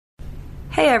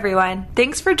Hey everyone,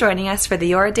 thanks for joining us for the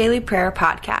Your Daily Prayer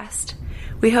podcast.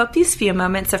 We hope these few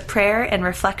moments of prayer and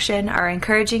reflection are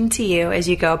encouraging to you as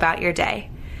you go about your day.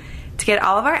 To get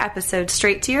all of our episodes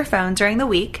straight to your phone during the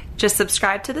week, just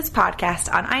subscribe to this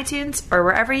podcast on iTunes or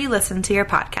wherever you listen to your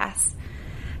podcasts.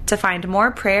 To find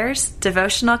more prayers,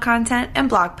 devotional content, and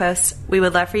blog posts, we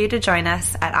would love for you to join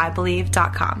us at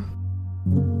ibelieve.com.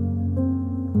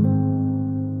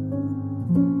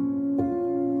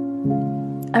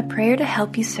 A prayer to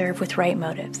help you serve with right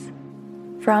motives.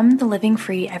 From the Living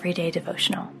Free Everyday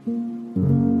Devotional.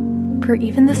 For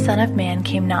even the Son of Man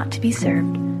came not to be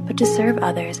served, but to serve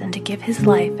others and to give his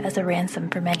life as a ransom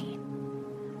for many.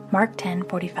 Mark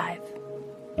 10:45.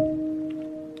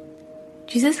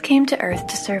 Jesus came to earth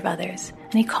to serve others,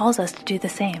 and he calls us to do the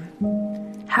same.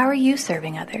 How are you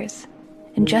serving others?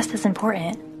 And just as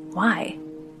important, why?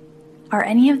 Are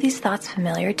any of these thoughts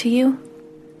familiar to you?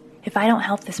 If I don't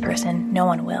help this person, no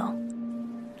one will.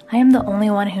 I am the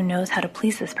only one who knows how to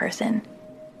please this person.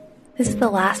 This is the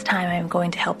last time I am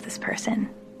going to help this person.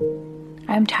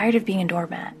 I am tired of being a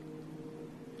doormat.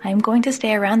 I am going to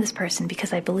stay around this person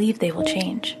because I believe they will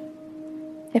change.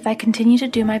 If I continue to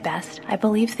do my best, I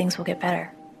believe things will get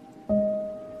better.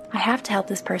 I have to help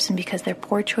this person because their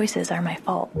poor choices are my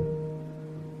fault.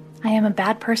 I am a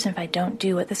bad person if I don't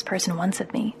do what this person wants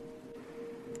of me.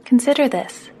 Consider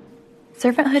this.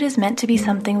 Servanthood is meant to be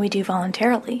something we do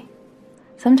voluntarily.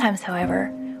 Sometimes,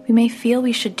 however, we may feel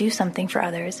we should do something for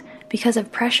others because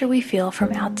of pressure we feel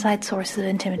from outside sources of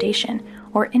intimidation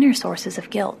or inner sources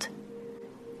of guilt.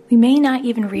 We may not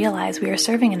even realize we are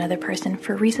serving another person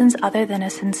for reasons other than a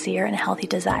sincere and healthy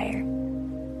desire.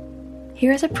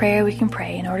 Here is a prayer we can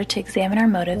pray in order to examine our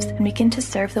motives and begin to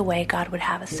serve the way God would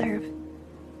have us serve.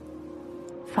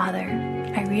 Father,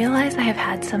 I realize I have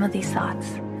had some of these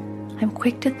thoughts. I'm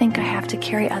quick to think I have to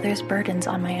carry others' burdens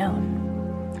on my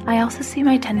own. I also see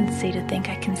my tendency to think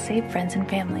I can save friends and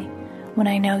family when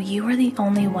I know you are the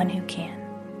only one who can.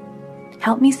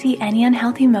 Help me see any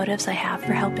unhealthy motives I have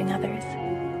for helping others.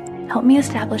 Help me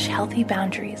establish healthy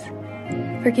boundaries.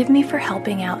 Forgive me for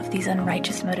helping out of these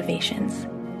unrighteous motivations.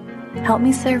 Help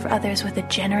me serve others with a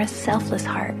generous, selfless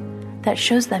heart that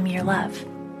shows them your love.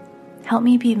 Help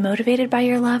me be motivated by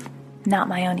your love, not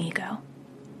my own ego.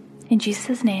 In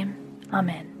Jesus' name,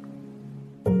 Amen.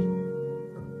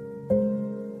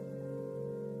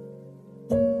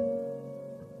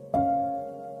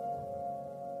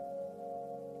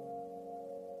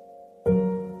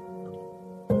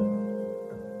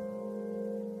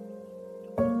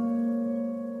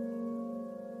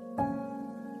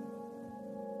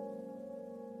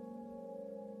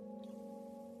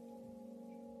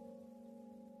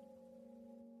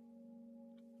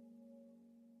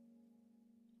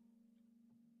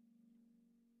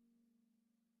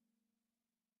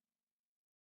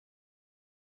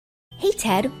 Hey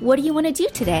Ted, what do you want to do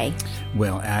today?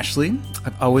 Well, Ashley,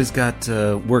 I've always got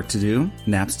work to do,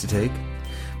 naps to take,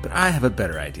 but I have a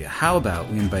better idea. How about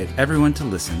we invite everyone to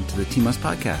listen to the Team Us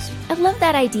podcast? I love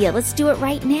that idea. Let's do it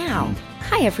right now.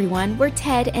 Hi everyone, we're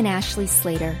Ted and Ashley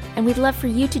Slater, and we'd love for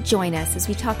you to join us as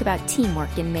we talk about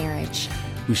teamwork in marriage.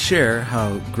 We share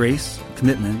how grace,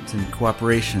 commitment, and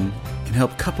cooperation can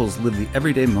help couples live the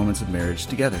everyday moments of marriage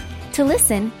together. To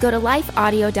listen, go to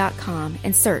lifeaudio.com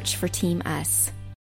and search for Team Us.